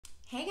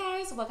Hey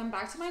guys, welcome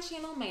back to my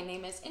channel. My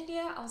name is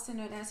India, also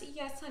known as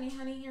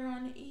Yeshoneyhoney here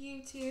on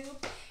YouTube.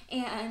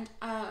 And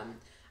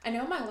I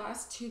know my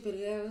last two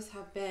videos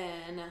have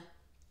been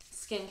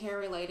skincare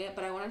related,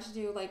 but I wanted to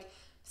do like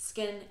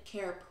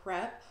skincare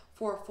prep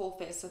for a full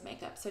face of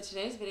makeup. So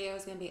today's video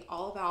is going to be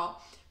all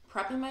about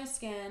prepping my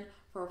skin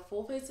for a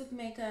full face of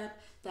makeup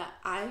that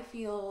I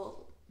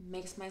feel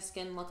makes my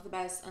skin look the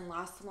best and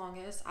last the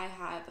longest. I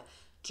have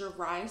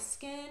dry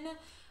skin.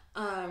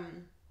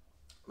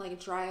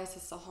 Like dry as the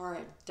Sahara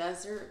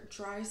Desert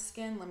dry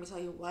skin, let me tell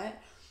you what.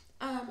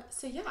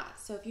 So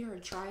if you're a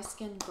dry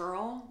skin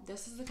girl,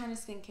 this is the kind of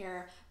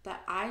skincare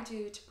that I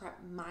do to prep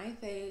my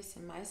face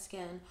and my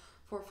skin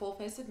for a full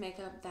face of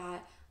makeup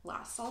that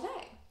lasts all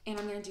day. And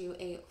I'm going to do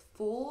a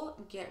full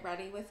get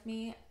ready with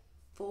me,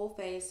 full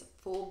face,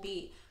 full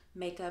beat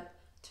makeup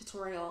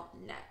tutorial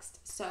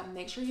next. So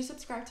make sure you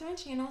subscribe to my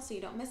channel so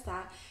you don't miss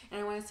that.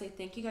 And I want to say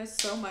thank you guys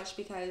so much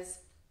because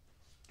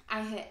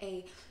I hit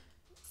a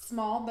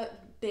small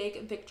but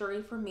big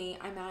victory for me.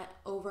 I'm at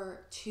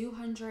over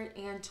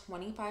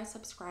 225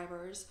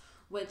 subscribers,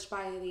 which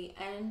by the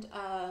end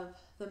of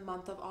the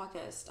month of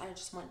August, I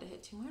just wanted to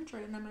hit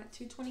 200 and I'm at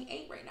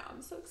 228 right now.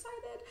 I'm so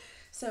excited.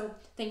 So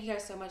thank you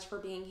guys so much for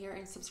being here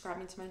and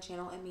subscribing to my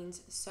channel. It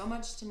means so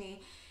much to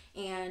me.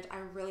 And I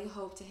really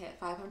hope to hit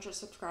 500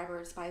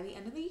 subscribers by the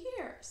end of the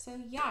year. So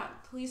yeah,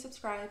 please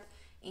subscribe.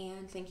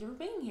 And thank you for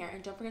being here.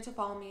 And don't forget to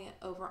follow me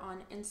over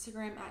on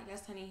Instagram at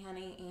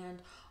Yeshoneyhoney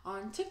and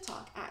on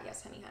TikTok at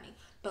Yeshoneyhoney.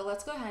 But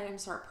let's go ahead and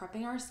start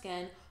prepping our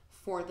skin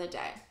for the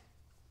day.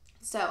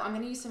 So I'm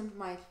going to use some of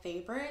my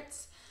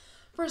favorites.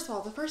 First of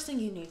all, the first thing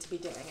you need to be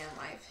doing in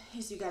life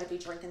is you got to be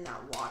drinking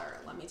that water.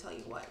 Let me tell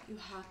you what, you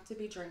have to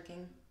be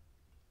drinking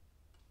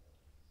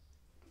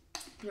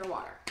your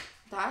water.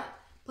 That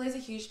plays a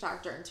huge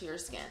factor into your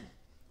skin.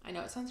 I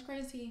know it sounds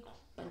crazy,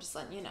 but I'm just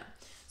letting you know.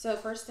 So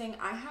first thing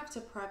I have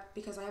to prep,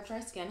 because I have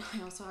dry skin,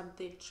 I also have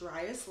the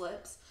driest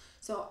lips.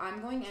 So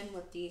I'm going in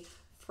with the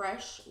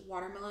Fresh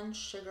Watermelon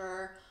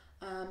Sugar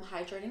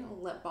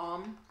Hydrating Lip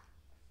Balm.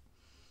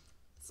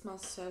 It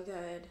smells so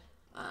good.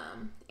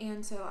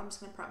 And so I'm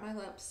just going to prep my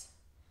lips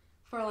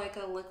for like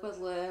a liquid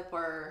lip,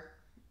 or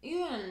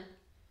even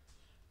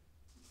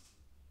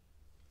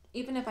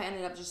if I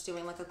ended up just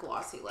doing like a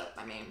glossy lip.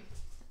 I mean,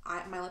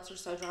 my lips are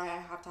so dry, I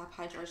have to have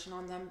hydration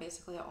on them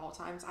basically at all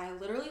times. I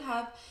literally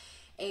have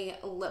a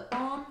lip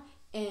balm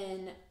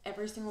in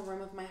every single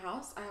room of my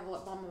house. I have a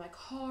lip balm in my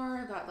car.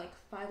 I've got like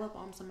 5 lip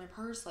balms in my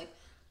purse. Like,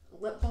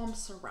 lip balm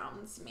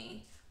surrounds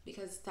me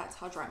because that's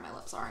how dry my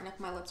lips are. And if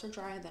my lips are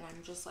dry, then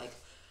I'm just like,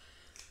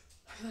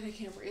 I feel like I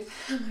can't breathe.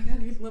 I'm like, I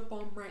need lip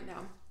balm right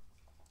now.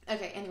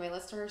 Okay, anyway,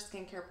 let's start our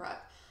skincare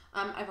prep.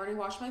 I've already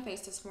washed my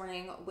face this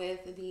morning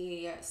with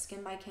the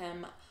Skin by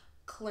Kim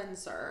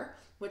cleanser,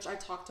 which I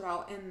talked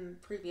about in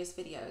previous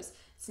videos.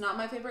 It's not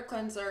my favorite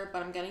cleanser,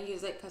 but I'm gonna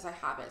use it because I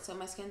have it. So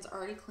my skin's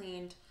already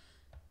cleaned,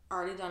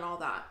 already done all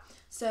that.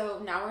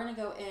 So now we're gonna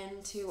go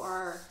into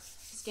our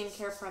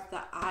skincare prep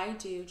that I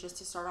do just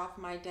to start off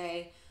my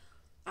day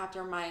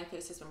after my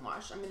face has been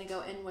washed. I'm gonna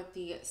go in with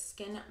the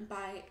Skin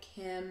by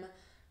Kim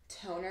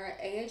toner,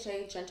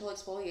 AHA Gentle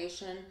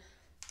Exfoliation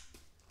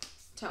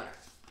Toner.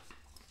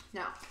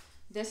 Now,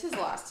 this has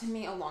lasted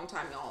me a long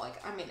time, y'all.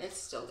 Like, I mean,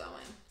 it's still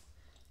going.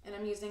 And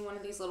I'm using one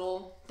of these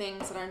little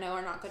things that I know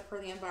are not good for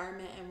the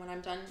environment. And when I'm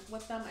done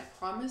with them, I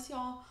promise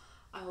y'all,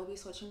 I will be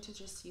switching to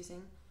just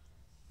using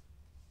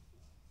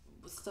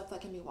stuff that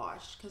can be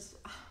washed. Because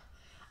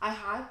I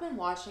have been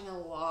watching a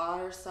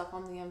lot of stuff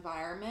on the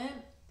environment.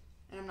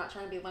 And I'm not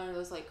trying to be one of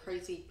those like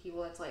crazy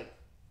people that's like,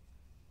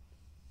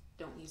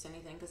 don't use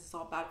anything because it's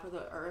all bad for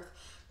the earth.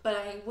 But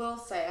I will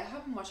say, I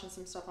have been watching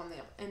some stuff on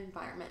the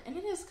environment. And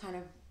it is kind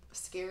of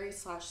scary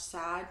 /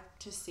 sad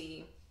to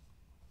see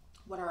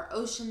what our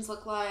oceans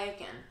look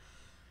like, and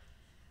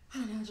I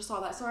don't know, just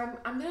all that. So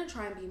I'm gonna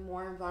try and be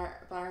more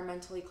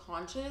environmentally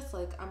conscious.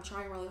 Like, I'm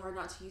trying really hard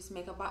not to use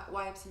makeup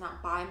wipes and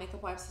not buy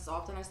makeup wipes as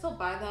often. I still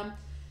buy them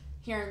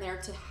here and there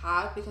to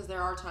have, because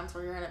there are times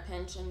where you're in a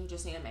pinch and you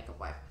just need a makeup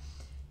wipe.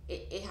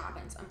 It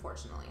happens,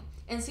 unfortunately.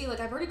 And see, like,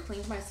 I've already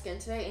cleaned my skin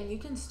today, and you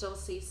can still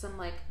see some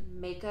like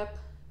makeup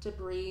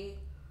debris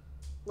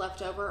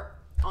left over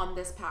on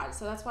this pad.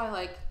 So that's why,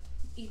 like,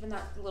 even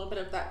that little bit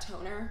of that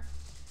toner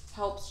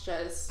helps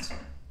just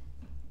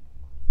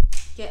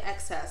get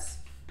excess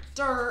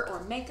dirt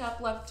or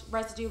makeup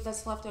residue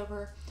that's left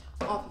over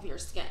off of your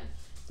skin.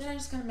 Then I'm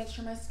just gonna make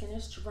sure my skin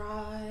is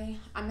dry.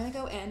 I'm gonna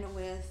go in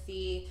with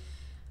the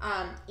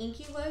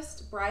Inky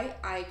List Bright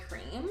Eye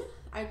Cream.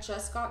 I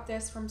just got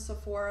this from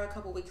Sephora a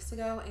couple weeks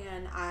ago,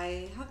 and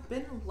I have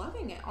been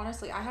loving it.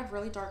 Honestly, I have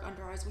really dark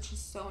under eyes, which is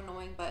so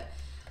annoying, but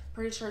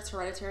pretty sure it's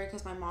hereditary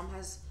because my mom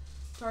has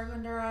dark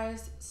under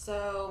eyes.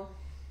 So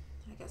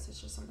I guess it's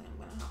just something I'm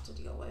gonna have to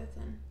deal with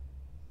and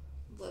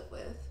live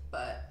with.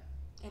 But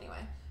anyway,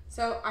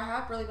 so I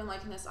have really been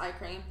liking this eye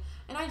cream,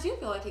 and I do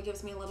feel like it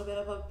gives me a little bit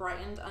of a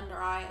brightened under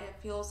eye. It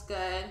feels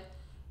good.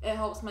 It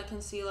helps my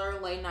concealer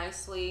lay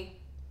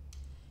nicely,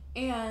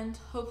 and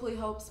hopefully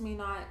helps me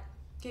not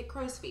get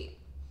crow's feet.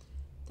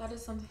 That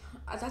is something,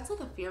 that's like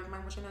a fear of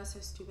mine, which I know is so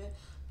stupid.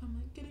 I'm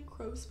like, getting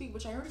crow's crow's feet,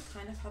 which I already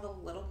kind of have a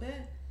little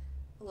bit,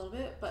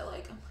 but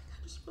like, I'm like,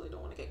 I just really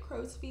don't want to get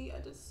crow's feet.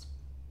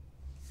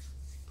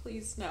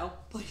 Please no,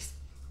 please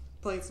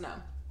no.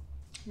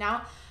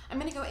 Now I'm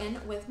gonna go in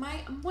with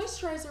my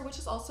moisturizer, which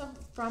is also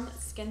from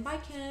Skin by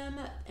Kim,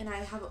 and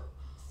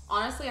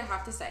honestly, I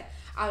have to say,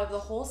 out of the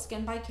whole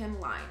Skin by Kim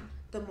line,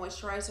 the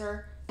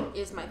moisturizer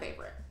is my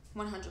favorite.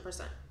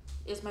 100%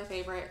 is my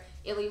favorite.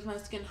 It leaves my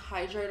skin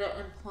hydrated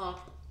and plump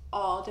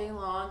all day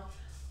long.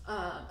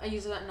 I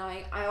use it at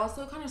night. I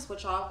also kind of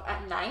switch off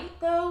at night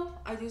though.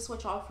 I do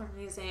switch off from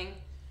using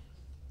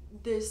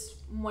this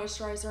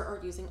moisturizer or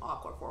using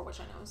Aquaphor, which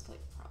I know is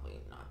like probably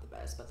not the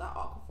best, but that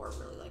Aquaphor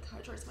really like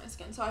hydrates my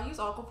skin. So I use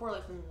Aquaphor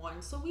like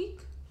once a week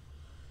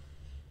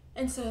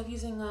instead of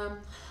using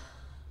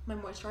my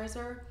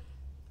moisturizer.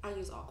 I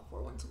use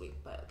Aquaphor once a week,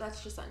 but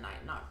that's just at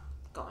night, not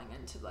going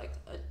into like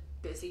a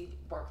busy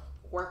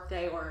work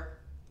day or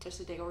just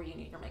a day where you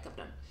need your makeup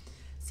done.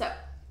 So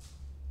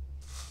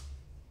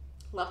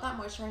love that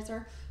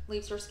moisturizer.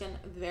 Leaves your skin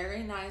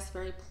very nice,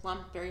 very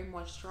plump, very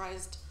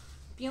moisturized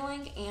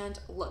feeling and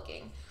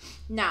looking.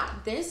 Now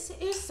this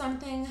is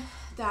something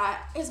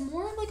that is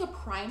more of like a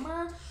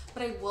primer,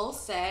 but I will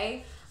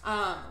say,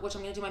 which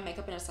I'm gonna do my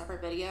makeup in a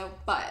separate video,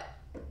 but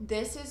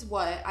this is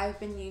what I've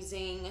been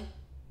using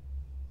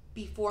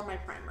before my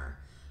primer,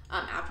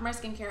 after my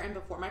skincare and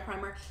before my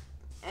primer,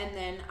 and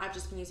then I've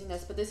just been using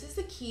this. But this is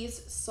the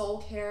Keys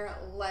Soul Care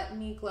Let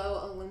Me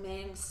Glow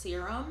Illuminating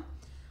Serum.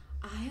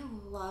 I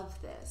love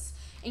this.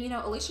 And you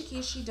know, Alicia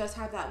Keys, she does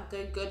have that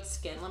good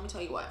skin, let me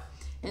tell you what.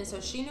 And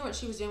so she knew what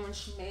she was doing when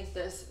she made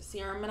this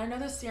serum. And I know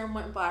this serum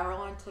went viral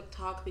on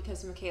TikTok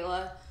because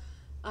Michaela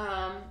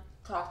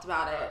talked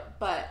about it.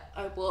 But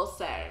I will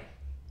say,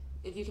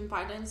 if you can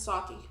find it in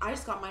stock, I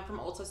just got mine from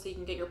Ulta so you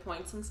can get your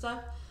points and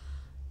stuff.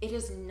 It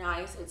is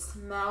nice. It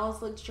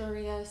smells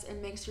luxurious.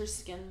 It makes your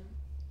skin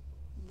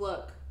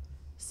look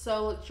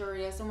so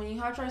luxurious. And when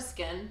you have dry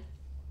skin,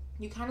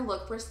 you kind of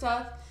look for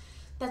stuff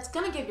that's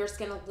going to give your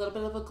skin a little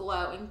bit of a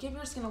glow and give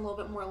your skin a little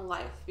bit more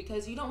life,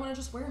 because you don't want to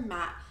just wear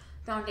matte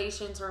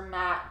foundations or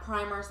matte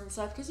primers and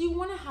stuff, because you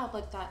want to have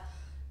like that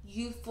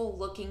youthful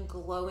looking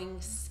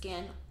glowing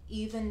skin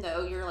even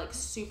though you're like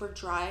super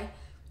dry.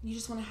 You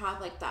just want to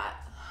have like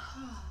that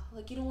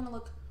like, you don't want to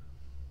look,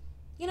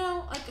 you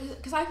know, like,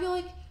 because I feel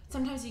like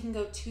sometimes you can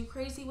go too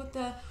crazy with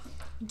the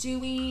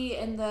dewy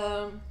and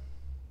the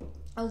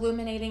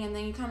illuminating, and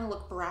then you kind of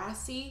look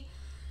brassy.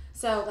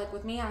 So like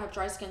with me, I have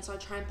dry skin, so I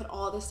try and put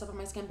all this stuff on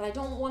my skin, but I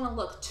don't want to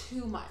look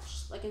too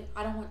much. Like,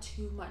 I don't want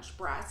too much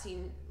brassy,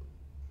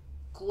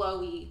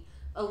 glowy,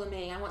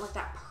 illuminating. I want like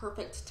that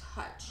perfect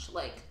touch.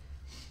 Like,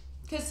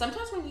 because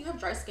sometimes when you have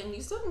dry skin,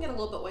 you still can get a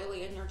little bit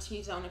oily in your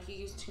T-zone if you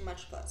use too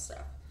much of that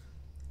stuff.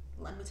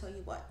 Let me tell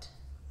you what,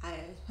 I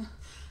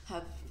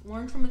have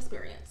learned from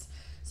experience.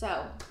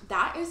 So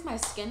that is my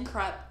skin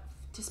prep,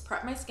 to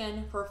prep my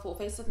skin for a full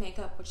face of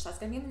makeup, which that's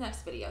gonna be in the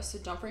next video. So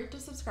don't forget to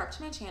subscribe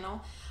to my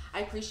channel.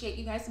 I appreciate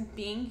you guys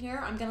being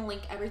here. I'm gonna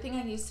link everything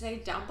I used today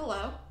down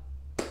below,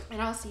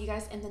 and I'll see you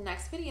guys in the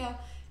next video.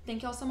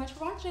 Thank y'all so much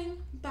for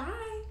watching.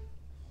 Bye.